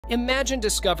Imagine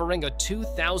discovering a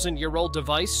 2,000-year-old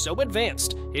device so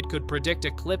advanced it could predict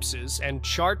eclipses and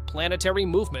chart planetary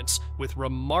movements with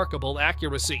remarkable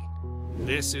accuracy.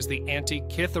 This is the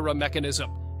Antikythera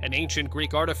Mechanism, an ancient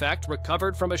Greek artifact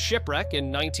recovered from a shipwreck in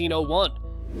 1901.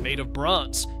 Made of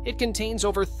bronze, it contains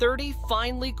over 30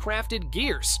 finely crafted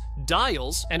gears,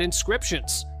 dials, and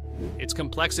inscriptions. Its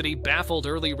complexity baffled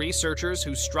early researchers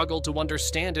who struggled to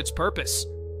understand its purpose.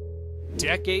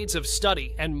 Decades of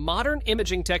study and modern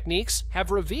imaging techniques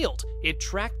have revealed it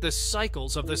tracked the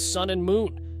cycles of the sun and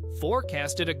moon,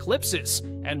 forecasted eclipses,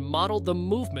 and modeled the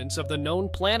movements of the known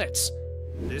planets.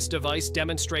 This device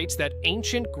demonstrates that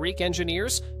ancient Greek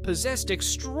engineers possessed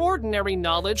extraordinary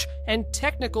knowledge and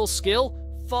technical skill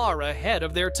far ahead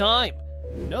of their time.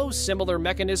 No similar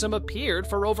mechanism appeared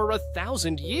for over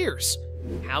 1,000 years.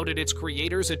 How did its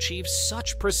creators achieve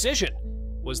such precision?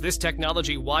 Was this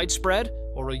technology widespread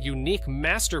or a unique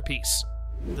masterpiece?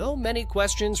 Though many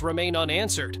questions remain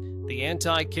unanswered, the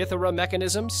Antikythera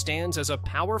Mechanism stands as a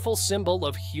powerful symbol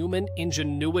of human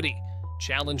ingenuity,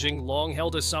 challenging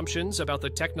long-held assumptions about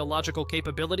the technological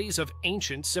capabilities of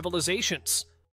ancient civilizations.